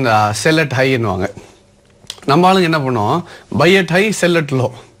at low and sell at ஹைன்னுவாங்க. நம்ம ஆளுங்க என்ன பண்ணுவோம், by at high sell at low,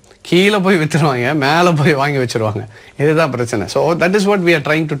 கீழே போய் வித்துருவாங்க, மேலே போய் வாங்கி வச்சிருவாங்க. இதுதான் பிரச்சனை. So that is what we are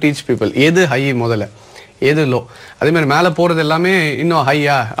trying to teach people. எது ஹை முதல்ல, எது லோ. அதேமாதிரி மேலே போகிறது எல்லாமே இன்னும்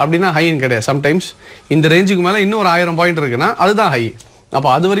ஹையா அப்படின்னா ஹைன்னு கிடையாது. சம்டைம்ஸ் இந்த ரேஞ்சுக்கு மேலே இன்னும் ஒரு 1000 பாயிண்ட் இருக்குன்னா அதுதான் ஹை.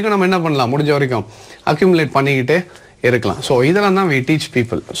 அப்போ அது வரைக்கும் நம்ம என்ன பண்ணலாம், முடிஞ்ச வரைக்கும் அக்யூமுலேட் பண்ணிக்கிட்டே இருக்கலாம். ஸோ இதெல்லாம் தான் வி டீச்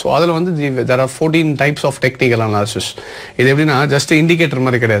பீப்புள். ஸோ அதில் வந்து there are 14 types of technical analysis. இது எப்படின்னா ஜஸ்ட் இண்டிகேட்டர்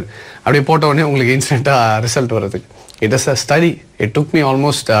மாதிரி கிடையாது, அப்படியே போட்ட உடனே உங்களுக்கு இன்ஸ்டன்ட்டாக result வருதுக்கு. It is a study. It took me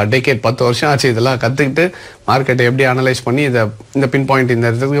almost decade, 10 வருஷம் ஆச்சு இதெல்லாம் கற்றுக்கிட்டு மார்க்கெட்டை எப்படி அனலைஸ் பண்ணி இந்த பின் பாயிண்ட் இந்த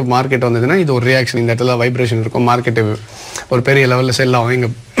இடத்துக்கு மார்க்கெட் வந்ததுன்னா இது ஒரு ரியாக்ஷன், இந்த இடத்துல வைப்ரேஷன் இருக்கும், மார்க்கெட்டு ஒரு பெரிய லெவலில் செல் ஆகும், இங்கே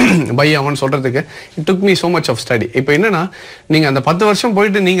பை ஆகும்னு சொல்கிறதுக்கு it took me so much of study. இப்போ என்னன்னா, நீங்கள் அந்த 10 வருஷம்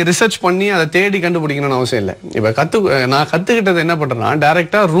போயிட்டு நீங்கள் ரிசர்ச் பண்ணி அதை தேடி கண்டுபிடிக்கணும்னு அவசியம் இல்லை. இப்போ நான் கற்றுக்கிட்டது என்ன பண்ணுறேன்னா,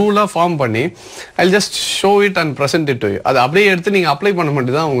 டேரெக்டாக ரூலாக ஃபார்ம் பண்ணி I just show it and present it to you. அதை அப்படியே எடுத்து நீங்கள் அப்ளை பண்ண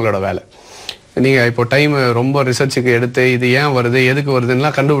மட்டும் தான் உங்களோட வேலை. நீங்கள் இப்போ டைம் ரொம்ப ரிசர்ச்சுக்கு எடுத்து இது ஏன் வருது எதுக்கு வருதுன்னா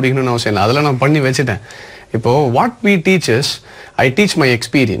கண்டுபிடிக்கணும்னு அவசியம் இல்லை. அதெல்லாம் நான் பண்ணி வச்சுட்டேன். இப்போது what we teachers, I teach my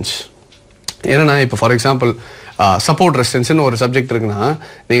experience. ஏன்னா இப்போ ஃபார் எக்ஸாம்பிள் சப்போர்ட் ரெசிஸ்டன்ஸ்னு ஒரு சப்ஜெக்ட் இருக்குன்னா,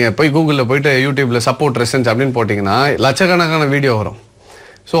 நீங்கள் போய் கூகுளில் போயிட்டு யூடியூப்பில் சப்போர்ட் ரெசிஸ்டன்ஸ் அப்படின்னு போட்டிங்கன்னா லட்சக்கணக்கான வீடியோ வரும்.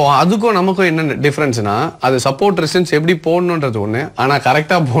 ஸோ அதுக்கும் நமக்கும் என்ன டிஃப்ரென்ஸ்னா, அது சப்போர்ட் ரெசிஸ்டன்ஸ் எப்படி போடணுன்றது ஒன்று, ஆனால்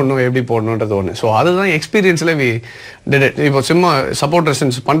கரெக்டாக போடணும் எப்படி போடணுன்றது ஒன்று. ஸோ அதுதான் எக்ஸ்பீரியன்ஸில் வி டிட் இட். இப்போ சும்மா சப்போர்ட்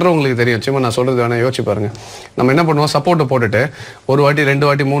ரெசிஸ்டன்ஸ் பண்ணுறவங்களுக்கு தெரியும். சும்மா நான் சொல்கிறது வேணால் யோசிச்சு பாருங்கள். நம்ம என்ன பண்ணுவோம், சப்போர்ட்டை போட்டுட்டு ஒரு வாட்டி 2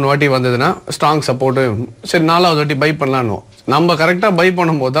 வாட்டி 3 வாட்டி வந்ததுன்னா ஸ்ட்ராங் சப்போர்ட்டு, சரி 4வது வாட்டி பை பண்ணலான்னு நம்ம கரெக்டாக பை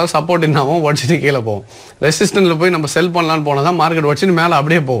பண்ணும்போது தான் சப்போர்ட் என்னாவும் உடச்சிட்டு கீழே போகும். ரெசிஸ்டன்ஸில் போய் நம்ம செல் பண்ணலான்னு போனால் தான் மார்க்கெட் உடச்சிட்டு மேலே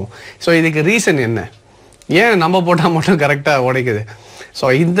அப்படியே போகும். ஸோ இதுக்கு ரீசன் என்ன, ஏன் நம்ம போட்டால் மட்டும் கரெக்டாக உடைக்குது? ஸோ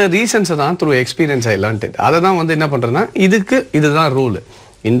இந்த ரீசன்ஸை தான் through experience I learnt it. அதை தான் வந்து என்ன பண்ணுறேன்னா, இதுதான் ரூல்.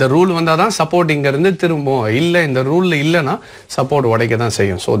 இந்த ரூல் வந்தால் தான் சப்போர்ட் இங்கேருந்து திரும்பும், இல்லை இந்த ரூலில் இல்லைன்னா சப்போர்ட் உடைக்க தான்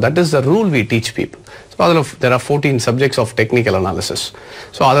செய்யும். So that is the rule we teach people. So அதில் there are 14 subjects of technical analysis.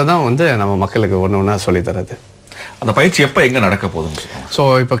 So அதை தான் வந்து நம்ம மக்களுக்கு ஒன்று ஒன்றா சொல்லித்தரது. அந்த பயிற்சி எப்போ எங்கே நடக்க போகுதுன்னு சொல்லுவாங்க. ஸோ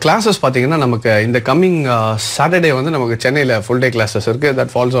இப்போ கிளாஸஸ் பார்த்தீங்கன்னா நமக்கு இந்த கம்மிங் சாட்டர்டே வந்து நமக்கு சென்னையில் ஃபுல் டே கிளாஸஸ் இருக்குது.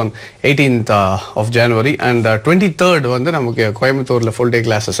 That falls on 18th of January. And 23rd வந்து நமக்கு கோயம்புத்தூரில் ஃபுல் டே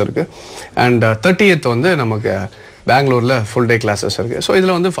கிளாஸஸ் இருக்குது. அண்ட் 30th வந்து நமக்கு பெங்களூரில் ஃபுல் டே கிளாஸஸ் இருக்குது. ஸோ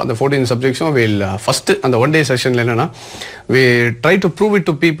இதில் வந்து அந்த 14 சப்ஜெக்ட்ஸும் ஃபஸ்ட்டு அந்த 1 day செஷனில் என்னென்னா, we try to prove it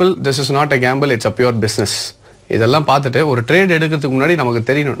to people this is not a gamble, it's a pure business. இதெல்லாம் பார்த்துட்டு ஒரு ட்ரேட் எடுக்கிறதுக்கு முன்னாடி நமக்கு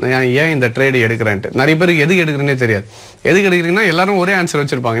தெரியணும், ஏன் இந்த ட்ரேடு எடுக்கிறேன்ட்டு. நிறைய பேருக்கு எதுக்கு எடுக்கிறேன்னே தெரியாது. எதுக்கு எடுக்கிறீங்கன்னா எல்லாரும் ஒரே ஆன்சர்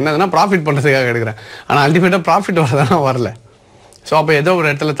வச்சிருப்பாங்க, என்னதுன்னா ப்ராஃபிட் பண்ணுறதுக்காக எடுக்கிறேன். ஆனால் அல்டிமேட்டாக ப்ராஃபிட் வரதானா வரல. ஸோ அப்போ ஏதோ ஒரு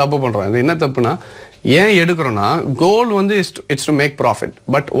இடத்துல தப்பு பண்ணுறோம். இது என்ன தப்புனா, ஏன் எடுக்கிறோன்னா, கோல் வந்து it's to make profit,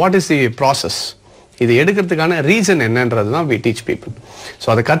 but what is the process, இது எடுக்கிறதுக்கான ரீசன் என்னன்றது தான் வி டீச் பீப்புள். ஸோ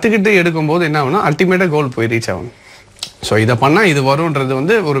அதை கற்றுக்கிட்டு எடுக்கும்போது என்ன ஆகுனா, அல்டிமேட்டாக கோல் போய் ரீச் ஆகணும். ஸோ இதை பண்ணால் இது வரும்ன்றது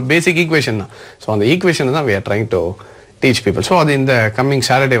வந்து ஒரு பேசிக் ஈக்குவேஷன் தான். ஸோ அந்த ஈக்குவேஷனை தான் we are trying to teach people. So அது இந்த கம்மிங்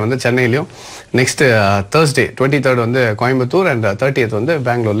சாட்டர்டே வந்து சென்னையிலையும், நெக்ஸ்ட் Thursday 23rd வந்து கோயம்புத்தூர், அண்ட் 30th வந்து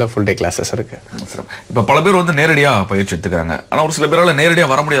பெங்களூரில் ஃபுல் டே கிளாஸஸ் இருக்கு. இப்போ பல பேர் வந்து நேரடியாக பயிற்சி எடுத்துக்கிறாங்க, ஆனால் ஒரு சில பேரால்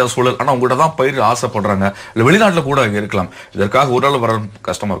நேரடியாக வர முடியாத சூழல், ஆனால் உங்கள்கிட்ட தான் பயிர் ஆசைப்படுறாங்க, இல்லை வெளிநாட்டில் கூட இருக்கலாம், இதற்காக ஒரு நாள் வர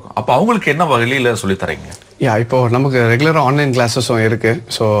கஷ்டமாக இருக்கும். அப்போ அவங்களுக்கு என்ன வழியில் சொல்லித்தரீங்க? இப்போ நமக்கு ரெகுலராக ஆன்லைன் கிளாஸஸும் இருக்குது.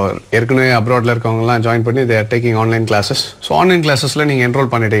 ஸோ ஏற்கனவே அப்ராடில் இருக்கவங்கலாம் ஜாயின் பண்ணி they are taking online classes. So online கிளாஸஸில் நீங்கள்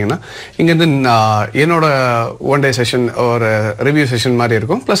என்ரோல் பண்ணிட்டீங்கன்னா இங்கேருந்து என்னோட 1 day செஷன் ஒரு ரிவ்யூ செஷன் மாதிரி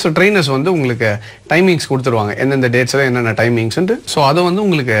இருக்கும். ப்ளஸ் ட்ரெயினர்ஸ் வந்து உங்களுக்கு டைமிங்ஸ் கொடுத்துருவாங்க, எந்தெந்த டேட்ஸில் என்னென்ன டைமிங்ஸ்ன்ட்டு. ஸோ அதை வந்து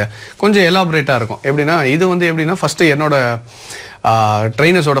உங்களுக்கு கொஞ்சம் எலாபரேட்டாக இருக்கும். எப்படின்னா ஃபஸ்ட்டு என்னோட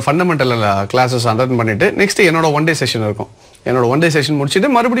ட்ரெயினர்ஸோட ஃபண்டமெண்டல் கிளாஸஸ் அட்டன் பண்ணிவிட்டு நெக்ஸ்ட்டு என்னோட 1 day செஷன் இருக்கும். என்னோட ஒன் டே செஷன் முடிச்சுட்டு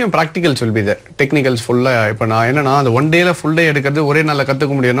மறுபடியும் practicals will be there. Technicals ஃபுல்லாக இப்போ நான் என்னன்னா அந்த ஒன் டேல ஃபுல் டே எடுக்கிறது ஒரே நாளில்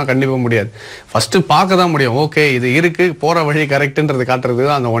கற்றுக்க முடியும்னா கண்டிப்பாக முடியாது. ஃபஸ்ட்டு பார்க்க தான் முடியும், ஓகே இது இருக்குது போகிற வழி கரெக்டுன்றது காட்டுறது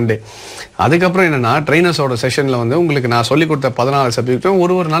தான் அந்த ஒன் டே. அதுக்கப்புறம் என்னன்னா ட்ரைனர்ஸோட செஷனில் வந்து உங்களுக்கு நான் சொல்லிக் கொடுத்த 14 சப்ஜெக்ட்டும்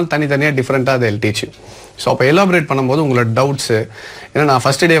ஒரு நாள் தனித்தனியாக டிஃப்ரெண்ட்டாக அதை டீச். ஸோ அப்போ எலாபரேட் பண்ணும்போது உங்களோட டவுட்ஸு, ஏன்னா நான்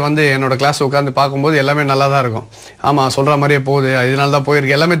ஃபஸ்ட் டே வந்து என்னோட கிளாஸ் உட்காந்து பார்க்கும்போது எல்லாமே நல்லா தான் இருக்கும். ஆமாம் சொல்கிற மாதிரியே போகுது, இதனால தான்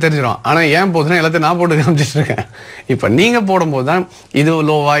போயிருக்கு, எல்லாமே தெரிஞ்சிடும். ஆனால் ஏன் போகுதுன்னா எல்லாத்தையும் நான் போட்டு காமிச்சிட்டு இருக்கேன். இப்போ நீங்கள் போடும்போது தான் இது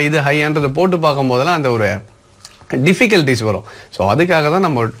லோவா இது ஹையான்றதை போட்டு பார்க்கும்போதெல்லாம் அந்த ஒரு டிஃபிகல்ட்டிஸ் வரும். ஸோ அதுக்காக தான்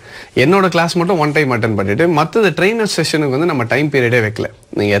நம்ம என்னோட கிளாஸ் மட்டும் ஒன் டைம் அட்டன் பண்ணிட்டு மற்றது ட்ரைனர் செஷனுக்கு வந்து நம்ம டைம் பீரியடே வைக்கல.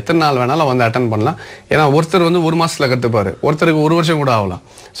 நீங்கள் எத்தனை நாள் வேணாலும் வந்து அட்டன் பண்ணலாம். ஏன்னா ஒருத்தர் வந்து 1 மாதத்தில் கற்றுப்பார், ஒருத்தருக்கு 1 வருஷம் கூட ஆகலாம்.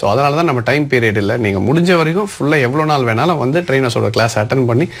 ஸோ அதனால தான் நம்ம டைம் பீரியட் இல்லை. நீங்கள் முடிஞ்ச வரைக்கும் ஃபுல்லாக எவ்வளோ நாள் வேணாலும் வந்து ட்ரைனர்ஸோட கிளாஸ் அட்டன்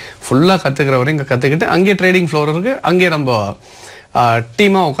பண்ணி ஃபுல்லாக கற்றுக்கிற வரைக்கும் கற்றுக்கிட்டு அங்கேயே ட்ரேடிங் ஃப்ளோர் இருக்குது, அங்கேயே நம்ம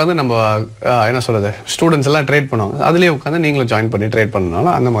டீமாக உட்காந்து நம்ம என்ன சொல்கிறது ஸ்டூடெண்ட்ஸ் எல்லாம் ட்ரேட் பண்ணுவாங்க, அதுலேயே உட்காந்து நீங்களும் ஜாயின் பண்ணி ட்ரேட்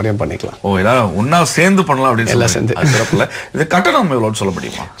பண்ணனால அந்த மாதிரியும் பண்ணிக்கலாம். எல்லாம் ஒன்றா சேர்ந்து பண்ணலாம் அப்படின்னு எல்லாம் சேர்ந்து. இது கட்டணம் எவ்வளோன்னு சொல்ல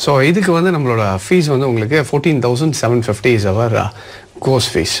முடியுமா? ஸோ இதுக்கு வந்து நம்மளோட ஃபீஸ் வந்து உங்களுக்கு 14,750 is our course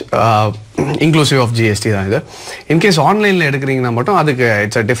fees, inclusive of GST தான் இது. இன்கேஸ் ஆன்லைனில் எடுக்கிறீங்கன்னா மட்டும் அதுக்கு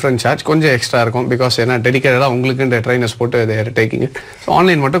இட்ஸ் அ டிஃப்ரெண்ட் சார்ஜ், கொஞ்சம் எக்ஸ்ட்ரா இருக்கும். பிகாஸ் ஏன்னா டெடிக்கேட்டடாக உங்களுக்கு ட்ரைனர்ஸ் போட்டு தேர் டேக்கிங் இட். ஸோ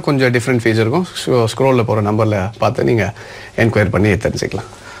ஆன்லைன் மட்டும் கொஞ்சம் டிஃப்ரெண்ட் ஃபீஸ் இருக்கும். ஸோ ஸ்க்ரோலில் போகிற நம்பரில் பார்த்து நீங்கள் என்கொயரி பண்ணி தெரிஞ்சுக்கலாம்.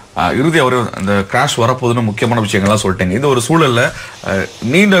 இறுதி அவர் இந்த கிராஷ் வரப்போதுன்னு முக்கியமான விஷயங்கள்லாம் சொல்லிட்டேங்க. இந்த ஒரு சூழல்ல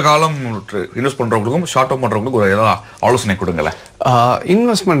நீண்ட காலம் இன்வெஸ்ட் பண்றவங்களுக்கும் ஷார்ட் டேர்ம் பண்றவங்களுக்கும் ஒரு ஏதாவது ஆலோசனை கொடுங்களேன்.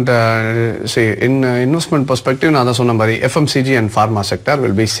 இன்வெஸ்ட்மெண்ட் பெர்ஸ்பெக்டிவ் நான் தான் சொன்ன மாதிரி FMCG and pharma sector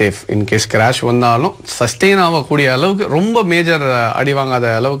will be safe. In case crash வந்தாலும் சஸ்டெயின் ஆகக்கூடிய அளவுக்கு ரொம்ப மேஜர் அடி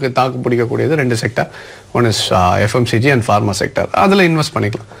வாங்காத அளவுக்கு தாக்கு பிடிக்கக்கூடியது 2 sector. One is FMCG and pharma sector. அதில் இன்வெஸ்ட்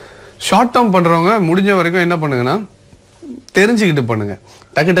பண்ணிக்கலாம். ஷார்ட் டேர்ம் பண்ணுறவங்க முடிஞ்ச வரைக்கும் என்ன பண்ணுங்கன்னா தெரிஞ்சுக்கிட்டு பண்ணுங்க.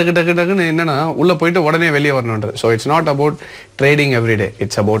 டக்குன்னு என்னன்னா உள்ள போயிட்டு உடனே வெளியே வரணுன்றது. So it's not about trading everyday,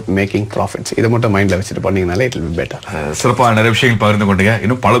 it's about making profits. இதை மட்டும் மைண்டில் வச்சுட்டு பண்ணீங்கனாலே இட் வில் பி பெட்டர். சிறப்பாக நிறைய விஷயங்கள் பகிர்ந்து கொண்டீங்க.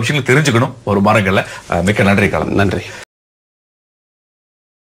 இன்னும் பல விஷயங்கள் தெரிஞ்சுக்கணும் ஒரு மரங்கள்ல. மிக்க நன்றி காலம். நன்றி.